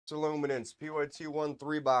Mr. Luminance, PYT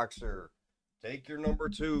 1-3 boxer. Take your number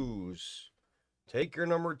twos. Take your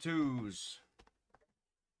number twos.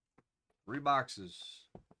 3 boxes.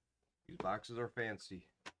 These boxes are fancy.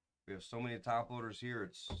 We have so many top loaders here,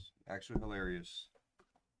 it's actually hilarious.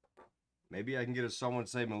 Maybe I can get a someone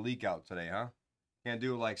say Malik out today, huh? Can't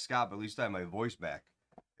do it like Scott, but at least I have my voice back.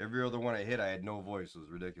 Every other one I hit, I had no voice. It was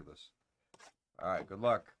ridiculous. Alright, good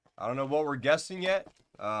luck. I don't know what we're guessing yet.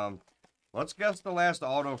 Let's guess the last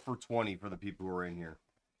auto for 20 for the people who are in here.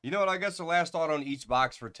 You know what? I guess the last auto in each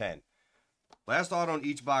box for 10. Last auto in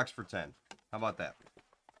each box for 10. How about that?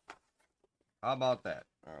 How about that?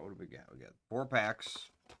 All right, what do we got? We got 4 packs.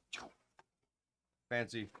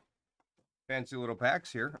 Fancy little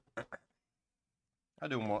packs here. I'll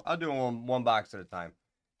do one box at a time.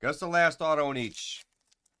 Guess the last auto in each.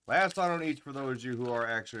 Last auto in each for those of you who are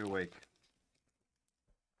actually awake.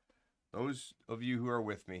 Those of you who are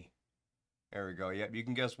with me. There we go. Yep, you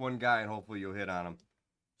can guess one guy and hopefully you'll hit on him.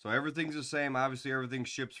 So everything's the same. Obviously, everything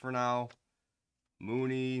ships for now.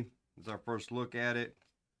 Mooney is our first look at it.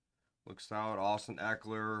 Looks solid. Austin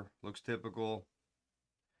Eckler. Looks typical.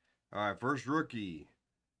 All right, first rookie.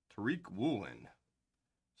 Tariq Woolen.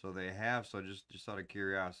 So they have, just out of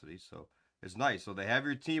curiosity. So it's nice. So they have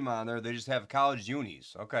your team on there. They just have college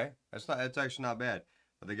unis. Okay. That's actually not bad.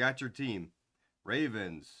 But they got your team.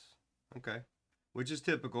 Ravens. Okay. Which is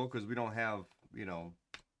typical because we don't have, you know,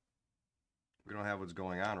 we don't have what's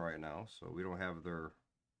going on right now. So we don't have their...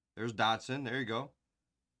 There's Dotson. There you go.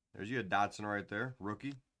 There's you a Dotson right there.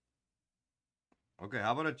 Rookie. Okay,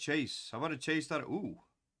 how about a Chase? How about a Chase out of... Ooh.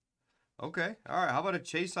 Okay. All right, how about a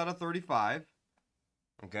Chase out of 35?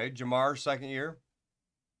 Okay, Jamar, second year.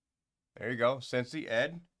 There you go. Cincy,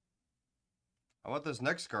 Ed. How about this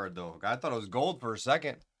next card, though? I thought it was gold for a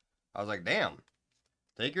second. I was like, damn.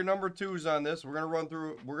 Take your number twos on this. We're gonna run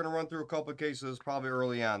through a couple of cases probably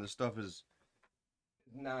early on. This stuff is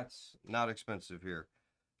not expensive here.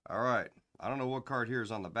 All right. I don't know what card here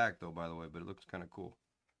is on the back though, by the way, but it looks kind of cool.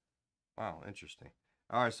 Wow, interesting.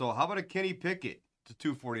 All right, so how about a Kenny Pickett to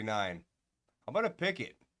 249? How about a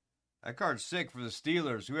Pickett? That card's sick for the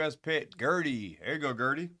Steelers. Who has Pitt? Gertie. There you go,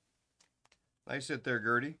 Gertie. Nice hit there,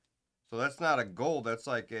 Gertie. So that's not a gold. That's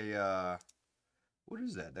like a what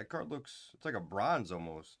is that? That card looks, it's like a bronze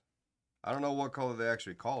almost. I don't know what color they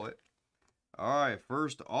actually call it. All right,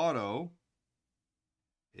 first auto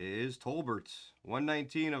is Tolbert.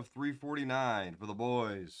 119 of 349 for the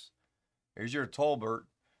boys. Here's your Tolbert.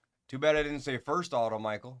 Too bad I didn't say first auto,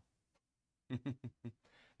 Michael.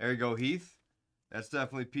 There you go, Heath. That's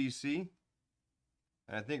definitely PC.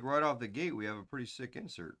 And I think right off the gate we have a pretty sick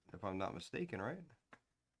insert, if I'm not mistaken, right?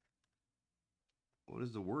 What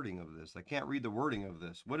is the wording of this? I can't read the wording of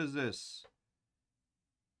this. What is this?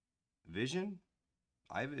 Vision?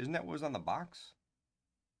 Isn't that what was on the box?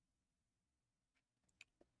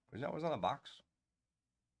 Isn't that what was on the box?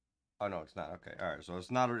 Oh no, it's not. Okay, all right. So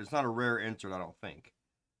it's not a rare insert, I don't think.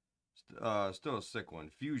 Still a sick one.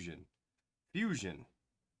 Fusion.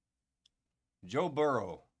 Joe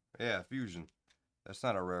Burrow. Yeah, Fusion. That's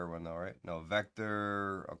not a rare one though, right? No,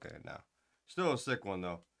 Vector. Okay, no. Still a sick one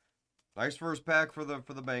though. Nice first pack for the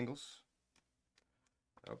Bengals.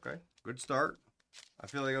 Okay, good start. I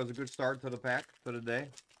feel like it was a good start to the pack for the day.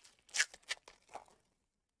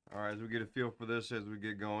 All right, as we get a feel for this as we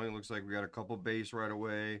get going, it looks like we got a couple base right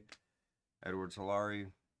away. Edward Solari,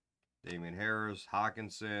 Damian Harris,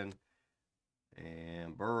 Hawkinson,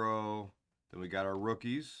 and Burrow. Then we got our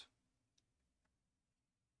rookies.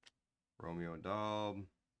 Romeo and Daub.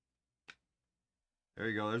 There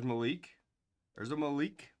you go. There's Malik. There's a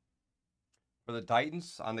Malik for the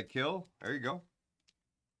Titans on the kill. There you go.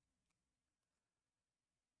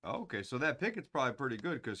 Okay, so that Pickett's probably pretty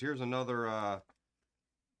good because here's another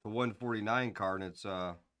the 149 card, and it's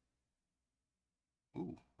ooh,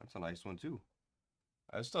 that's a nice one too.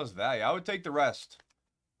 This does value. I would take the rest.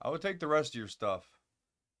 I would take the rest of your stuff.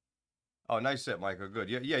 Oh, nice hit, Michael. Good.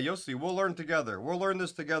 Yeah, you'll see. We'll learn together. We'll learn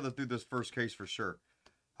this together through this first case for sure.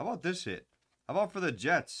 How about this hit? How about for the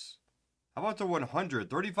Jets? How about the 100?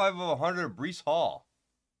 35 of 100, Breece Hall.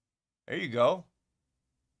 There you go.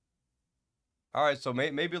 All right, so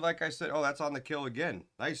maybe like I said, oh, that's on the kill again.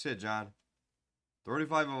 Nice hit, John.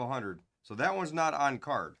 35 of 100. So that one's not on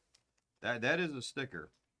card. That is a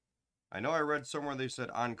sticker. I know I read somewhere they said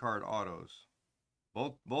on card autos.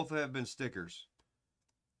 Both have been stickers.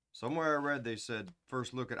 Somewhere I read they said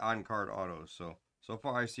first look at on card autos. So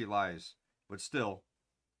far I see lies, but still,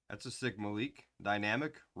 that's a sick Malik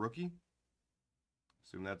dynamic rookie.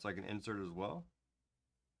 Assume that's like an insert as well.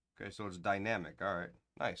 Okay, so it's dynamic. All right,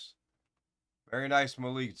 nice, very nice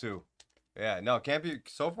Malik too. Yeah, no, can't be.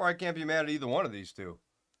 So far I can't be mad at either one of these two.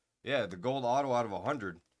 Yeah, the gold auto out of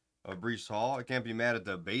 100 of Brees Hall. I can't be mad at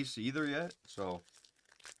the base either yet. So,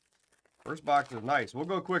 first box is nice. We'll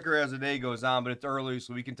go quicker as the day goes on, but it's early,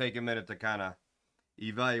 so we can take a minute to kind of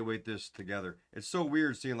evaluate this together. It's so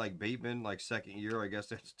weird seeing like Bateman, like second year. I guess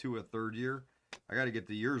that's to a third year. I got to get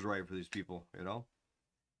the years right for these people, you know.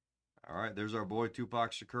 All right, there's our boy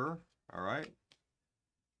Tupac Shakur. All right.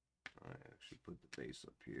 I actually put the base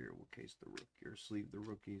up here. We'll case the rookie or sleeve the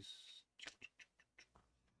rookies.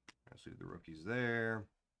 I'll sleeve the rookies there.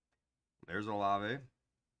 There's Olave.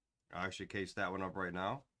 I'll actually case that one up right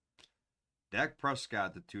now. Dak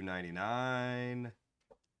Prescott to 299.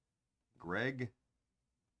 Greg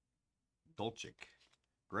Dolchik.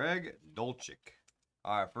 Greg Dolchik.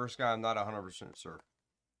 All right, first guy I'm not 100% sure.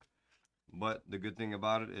 But the good thing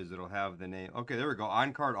about it is it'll have the name. Okay, there we go.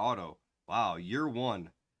 On-card auto. Wow, year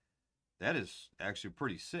one. That is actually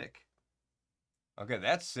pretty sick. Okay,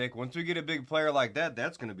 that's sick. Once we get a big player like that,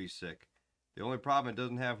 that's going to be sick. The only problem, it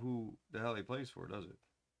doesn't have who the hell he plays for, does it?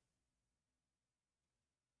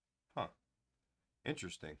 Huh.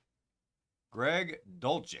 Interesting. Greg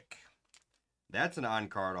Dolchik. That's an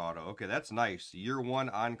on-card auto. Okay, that's nice. Year one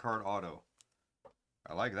on-card auto.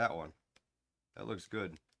 I like that one. That looks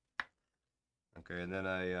good. Okay, and then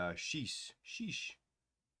a sheesh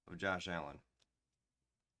of Josh Allen.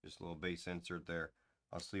 Just a little base insert there.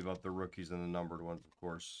 I'll sleeve up the rookies and the numbered ones, of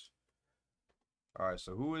course. All right,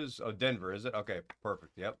 so who is... Oh, Denver, is it? Okay,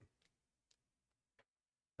 perfect. Yep.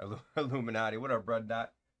 Illuminati. What up, Brad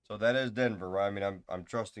Dot? So that is Denver, right? I mean, I'm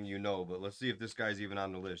trusting you know, but let's see if this guy's even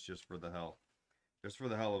on the list just for the hell. Just for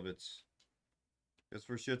the hell of it. Just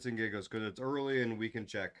for shits and giggles, because it's early and we can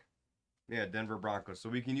check. Yeah, Denver Broncos. So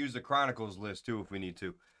we can use the Chronicles list, too, if we need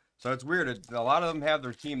to. So it's weird. A lot of them have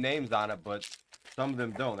their team names on it, but some of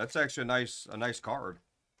them don't. That's actually a nice card.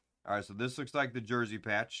 All right, so this looks like the jersey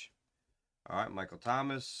patch. All right, Michael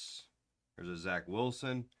Thomas. There's a Zach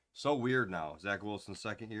Wilson. So weird now. Zach Wilson,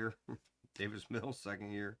 second year. Davis Mills,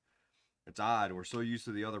 second year. It's odd. We're so used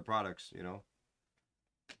to the other products, you know.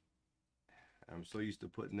 I'm so used to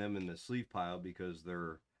putting them in the sleeve pile because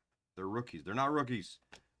they're rookies. They're not rookies.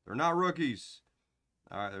 They're not rookies.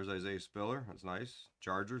 All right, there's Isaiah Spiller. That's nice.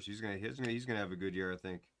 Chargers. He's gonna have a good year, I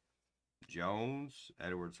think. Jones,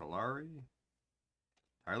 Edwards Hillary,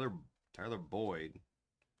 Tyler Boyd.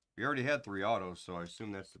 We already had 3 autos, so I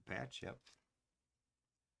assume that's the patch. Yep.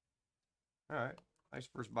 All right, nice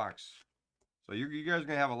first box. So you guys are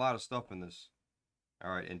gonna have a lot of stuff in this.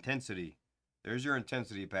 All right, intensity. There's your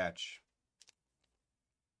intensity patch.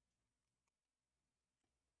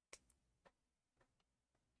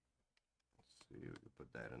 We can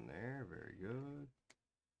put that in there. Very good.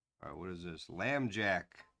 All right, what is this? Lambjack.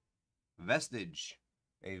 Vestige.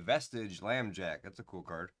 A Vestige Lambjack. That's a cool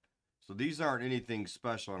card. So these aren't anything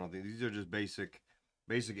special, I don't think. These are just basic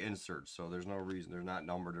inserts. So there's no reason. They're not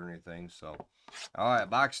numbered or anything. So, all right,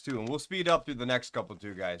 box 2. And we'll speed up through the next couple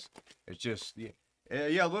too, guys. It's just, yeah,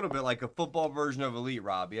 a little bit like a football version of Elite,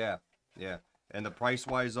 Rob. Yeah, yeah. And the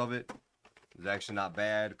price-wise of it is actually not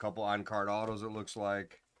bad. A couple on-card autos, it looks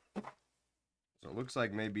like. So it looks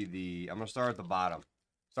like maybe the... I'm going to start at the bottom.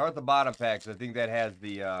 Start at the bottom pack, because I think that has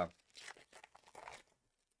the...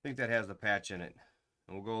 patch in it.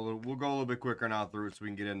 And we'll go a little bit quicker now through it so we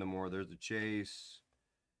can get into more. There's the Chase,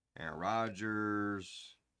 Aaron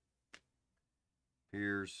Rodgers,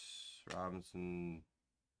 Pierce, Robinson.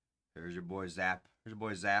 There's your boy Zap. Here's your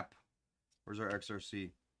boy Zap. Where's our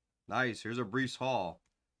XRC? Nice. Here's a Brees Hall.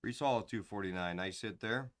 Brees Hall at 249. Nice hit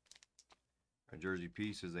there. Our jersey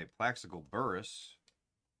piece is a Plaxico Burris.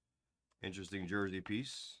 Interesting jersey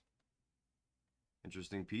piece.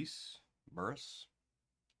 Interesting piece. Burris.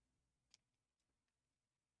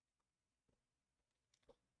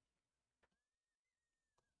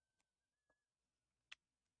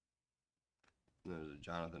 There's a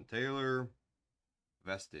Jonathan Taylor.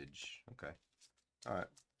 Vestige. Okay. All right.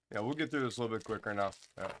 Yeah, we'll get through this a little bit quicker now.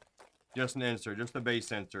 Just an insert. Just a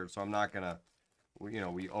base insert. So I'm not going to,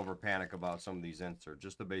 we over panic about some of these inserts.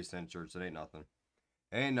 Just the base inserts. It ain't nothing.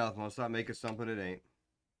 It ain't nothing. Let's not make it something it ain't.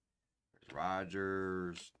 There's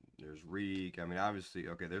Rodgers. There's Reek. I mean, obviously,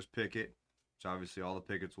 okay, there's Pickett. So obviously all the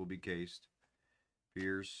Picketts will be cased.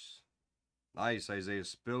 Pierce. Nice. Isaiah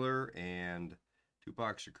Spiller and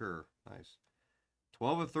Tupac Shakur. Nice.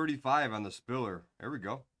 12 of 35 on the Spiller. There we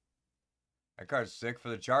go. That card's sick for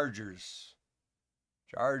the Chargers.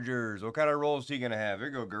 Chargers. What kind of rolls is he going to have? Here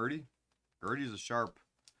you go, Gertie. Gertie's a sharp.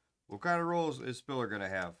 What kind of rolls is Spiller going to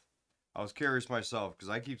have? I was curious myself because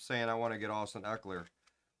I keep saying I want to get Austin Eckler.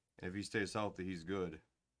 And if he stays healthy, he's good.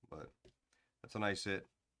 But that's a nice hit.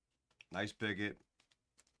 Nice Pickett.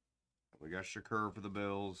 We got Shakur for the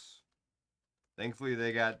Bills. Thankfully,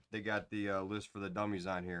 they got the list for the dummies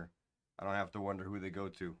on here. I don't have to wonder who they go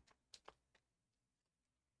to.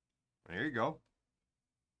 There you go.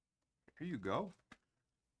 Here you go.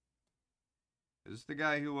 Is this the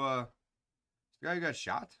guy who got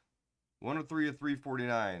shot? 1 of 3 of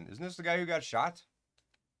 349. Isn't this the guy who got shot?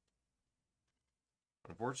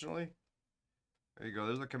 Unfortunately. There you go.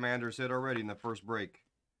 There's a commander's hit already in the first break.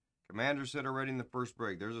 Commander's hit already in the first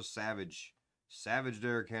break. There's a savage. Savage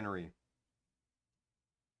Derrick Henry.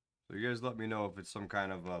 So you guys let me know if it's some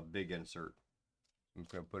kind of a big insert. I'm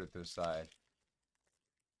going to put it to the side.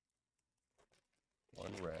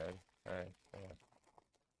 One red. All right.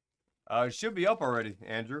 Yeah. It should be up already,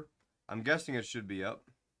 Andrew. I'm guessing it should be up.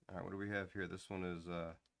 All right, what do we have here? This one is,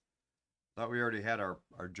 thought we already had our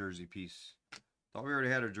jersey piece.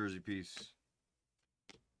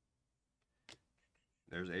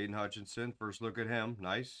 There's Aiden Hutchinson. First look at him.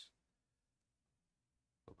 Nice.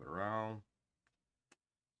 Flip it around.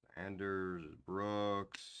 Anders,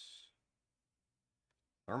 Brooks.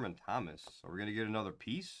 Thurman Thomas. Are we going to get another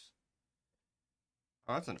piece?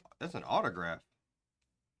 Oh, that's an autograph.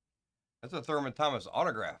 That's a Thurman Thomas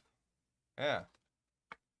autograph. Yeah.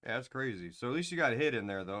 Yeah, that's crazy. So at least you got a hit in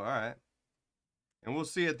there, though. All right. And we'll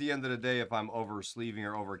see at the end of the day if I'm over sleeving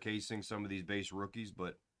or over casing some of these base rookies.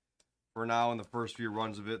 But for now, in the first few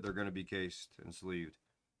runs of it, they're going to be cased and sleeved.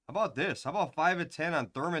 How about this? How about 5 of 10 on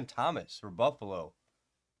Thurman Thomas for Buffalo?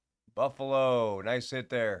 Buffalo. Nice hit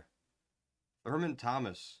there. Thurman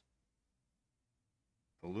Thomas.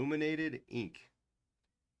 Illuminated ink.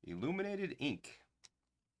 Illuminated ink.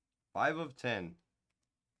 5 of 10.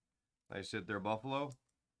 Nice hit there, Buffalo.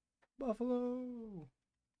 Buffalo.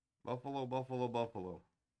 Buffalo, Buffalo, Buffalo.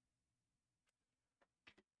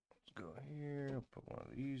 Let's go here. Put one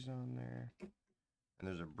of these on there. And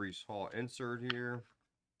there's a Breece Hall insert here.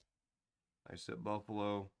 Nice hit,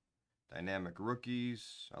 Buffalo. Dynamic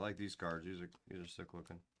rookies. I like these cards. These are sick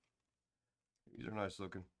looking. These are nice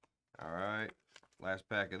looking. All right. Last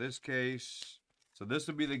pack of this case. So this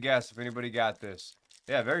would be the guess if anybody got this.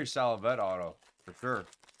 Yeah, very solid vet auto. For sure.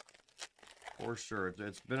 For sure.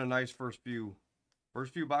 It's been a nice first few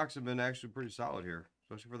boxes have been actually pretty solid here.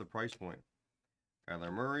 Especially for the price point.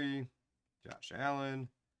 Kyler Murray. Josh Allen.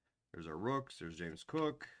 There's our Rooks. There's James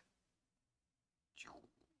Cook.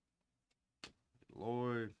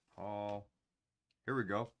 Lloyd. Hall. Here we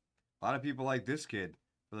go. A lot of people like this kid.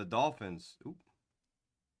 For the Dolphins. Oop.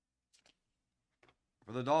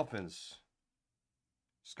 For the Dolphins.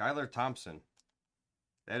 Skylar Thompson.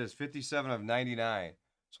 That is 57 of 99.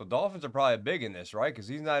 So Dolphins are probably big in this, right? Because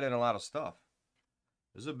he's not in a lot of stuff.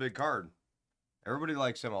 This is a big card. Everybody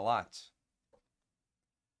likes him a lot.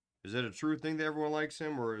 Is it a true thing that everyone likes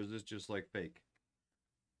him, or is this just like fake?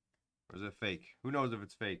 Or is it fake? Who knows if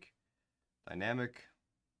it's fake? Dynamic.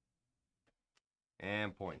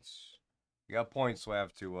 And points. You got points, so I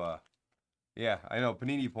have to, yeah, I know,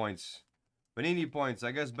 Panini points. Panini points,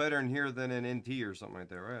 I guess better in here than in NT or something like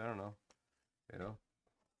that, right? I don't know. You know?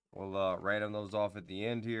 We'll write those off at the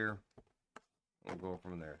end here. We'll go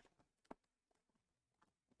from there.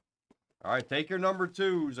 All right, take your number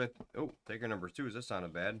twos. Take your number twos. That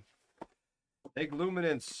sounded bad. Take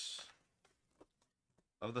Luminance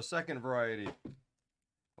of the second variety.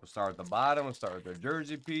 We'll start at the bottom. We'll start with their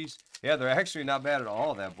jersey piece. Yeah, they're actually not bad at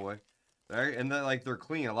all, that boy. They're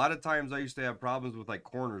clean. A lot of times I used to have problems with like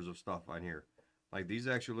corners of stuff on here. Like these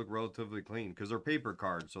actually look relatively clean because they're paper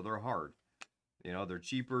cards, so they're hard. You know, they're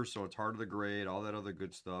cheaper, so it's harder to grade. All that other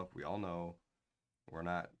good stuff. We all know. We're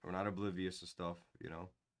not oblivious to stuff, you know.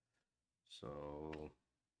 So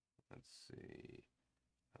let's see.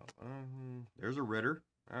 There's a Ritter.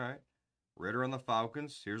 All right. Ritter on the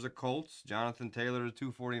Falcons. Here's a Colts. Jonathan Taylor to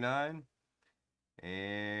 249.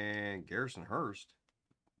 And Garrison Hurst.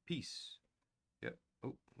 Piece. Yep.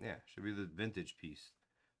 Oh, yeah. Should be the vintage piece.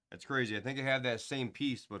 That's crazy. I think I have that same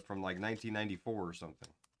piece, but from like 1994 or something.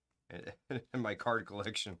 In my card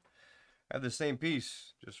collection. I have the same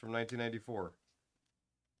piece, just from 1994.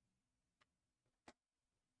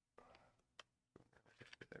 There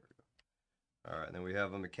we go. All right, then we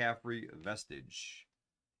have a McCaffrey Vestige.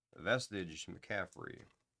 Vestige McCaffrey.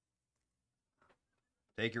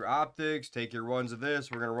 Take your optics, take your runs of this.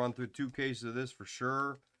 We're going to run through 2 cases of this for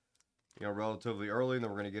sure. You know, relatively early, and then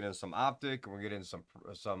we're going to get in some optic, and we're going to get in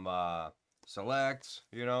some selects,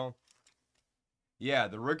 you know. Yeah,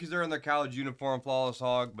 the rookies are in their college uniform, Flawless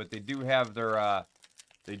Hog, but they do have their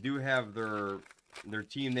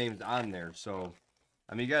team names on there. So,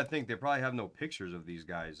 I mean, you gotta think they probably have no pictures of these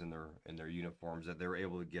guys in their uniforms that they were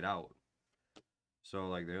able to get out. So,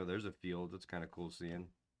 like, there's a field. That's kind of cool seeing.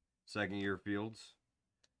 Second year Fields.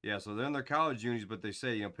 Yeah, so they're in their college unis, but they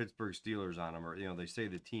say, you know, Pittsburgh Steelers on them, or, you know, they say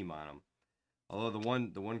the team on them. Although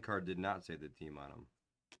the one card did not say the team on them.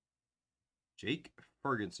 Jake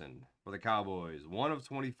Ferguson for the Cowboys, 1 of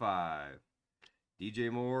 25.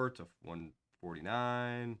 DJ Moore to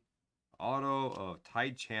 149. Auto of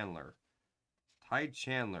Ty Chandler. Ty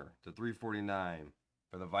Chandler to 349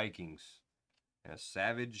 for the Vikings. And a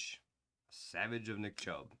savage of Nick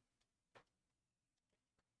Chubb.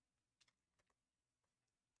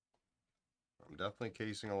 I'm definitely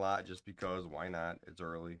casing a lot just because why not? It's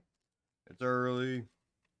early. It's early.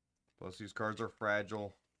 Plus these cards are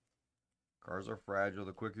fragile. Cards are fragile.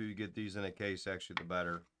 The quicker you get these in a case, actually, the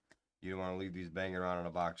better. You don't want to leave these banging around in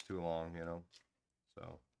a box too long, you know.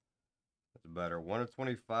 So that's better. 1 of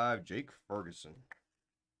 25, Jake Ferguson.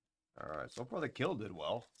 All right, so far the kill did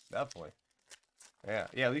well. Definitely. Yeah,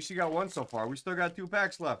 at least you got one so far. We still got 2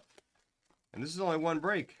 packs left. And this is only 1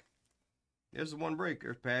 break. This is 1 break.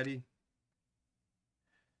 There's Patty.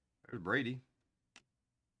 There's Brady.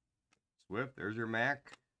 Swift. There's your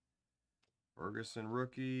Mac. Ferguson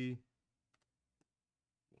rookie.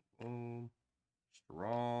 Boom.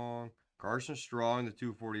 Strong. Carson Strong, the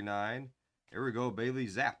 249. There we go. Bailey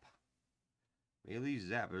Zapp. Bailey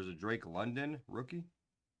Zapp. There's a Drake London rookie.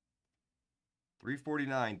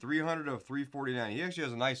 349. 300 of 349. He actually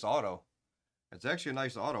has a nice auto. It's actually a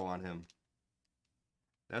nice auto on him.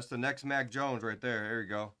 That's the next Mac Jones right there. There you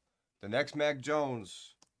go. The next Mac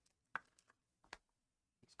Jones.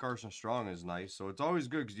 This Carson Strong is nice. So it's always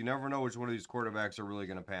good because you never know which one of these quarterbacks are really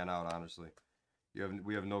going to pan out, honestly.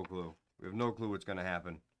 We have no clue. We have no clue what's going to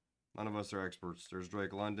happen. None of us are experts. There's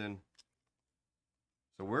Drake London.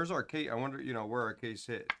 So where's our case? I wonder, you know, where our case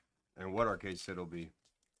hit and what our case hit will be.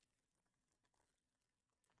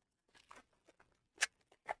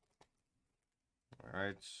 All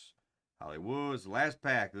right. Hollywood's last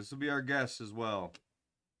pack. This will be our guess as well.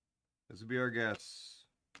 This will be our guess.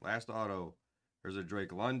 Last auto. There's a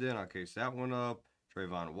Drake London. I'll case that one up.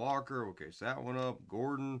 Trayvon Walker. We'll case that one up.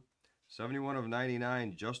 Gordon. 71 of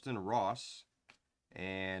 99. Justin Ross.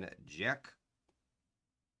 And Jack.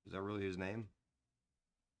 Is that really his name?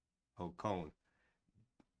 Oh, Cone.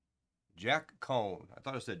 Jack Cone. I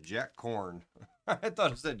thought it said Jack Corn. I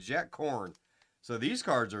thought it said Jack Corn. So these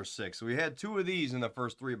cards are 6. We had 2 of these in the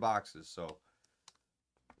first 3 boxes. So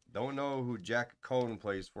don't know who Jack Cone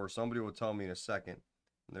plays for. Somebody will tell me in a second.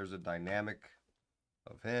 And there's a dynamic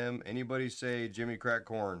of him. Anybody say Jimmy Crack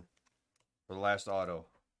Corn for the last auto?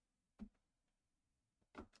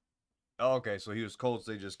 Oh, okay, so he was Colts.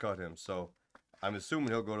 They just cut him. So I'm assuming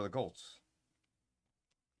he'll go to the Colts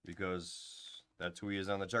because that's who he is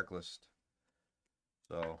on the checklist.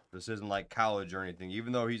 So this isn't like college or anything.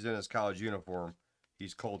 Even though he's in his college uniform,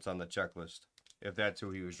 he's Colts on the checklist. If that's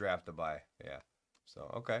who he was drafted by. Yeah.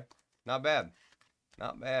 So, okay. Not bad.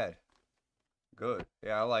 Not bad. Good.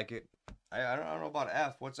 Yeah, I like it. I don't know about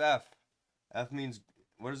F. What's F? F means,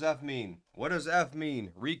 what does F mean? What does F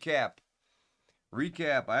mean? Recap.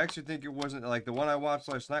 Recap. I actually think it wasn't, like the one I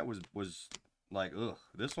watched last night was like, ugh.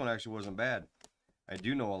 This one actually wasn't bad. I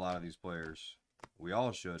do know a lot of these players. We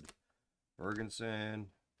all should. Ferguson,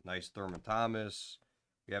 nice Thurman Thomas.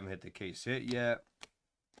 We haven't hit the case hit yet.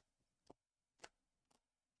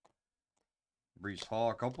 Breece Hall,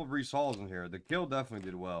 a couple of Breece Halls in here. The kill definitely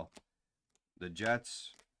did well. The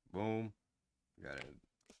Jets, boom. Got a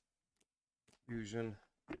fusion.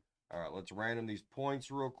 All right, let's random these points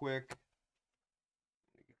real quick.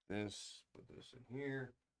 Get this, put this in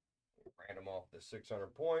here. Random off the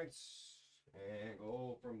 600 points. And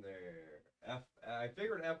go from there. F. I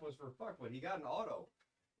figured F was for fuck, but he got an auto.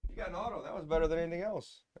 He got an auto. That was better than anything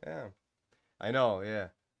else. Yeah. I know, yeah.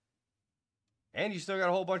 And you still got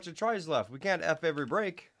a whole bunch of tries left. We can't F every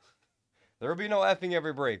break. There will be no Fing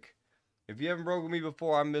every break. If you haven't broken me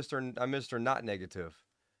before, I'm Mr. Not Negative.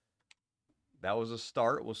 That was a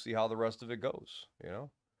start. We'll see how the rest of it goes, you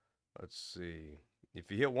know? Let's see. If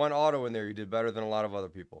you hit one auto in there, you did better than a lot of other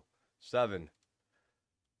people. 7.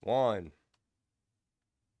 1.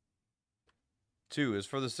 2 is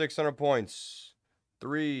for the 600 points.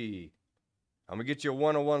 3. I'm going to get you a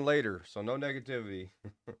 101 later, so no negativity.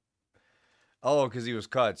 Oh, because he was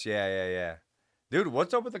cuts. Yeah. Dude,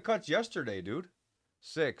 what's up with the cuts yesterday, dude?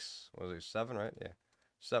 6. Was it 7, right? Yeah.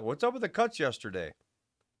 7. What's up with the cuts yesterday?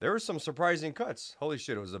 There were some surprising cuts. Holy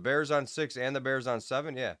shit, it was the Bears on 6 and the Bears on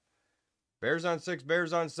 7? Yeah. Bears on 6,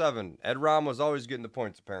 Bears on 7. Ed Rom was always getting the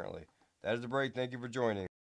points, apparently. That is the break. Thank you for joining.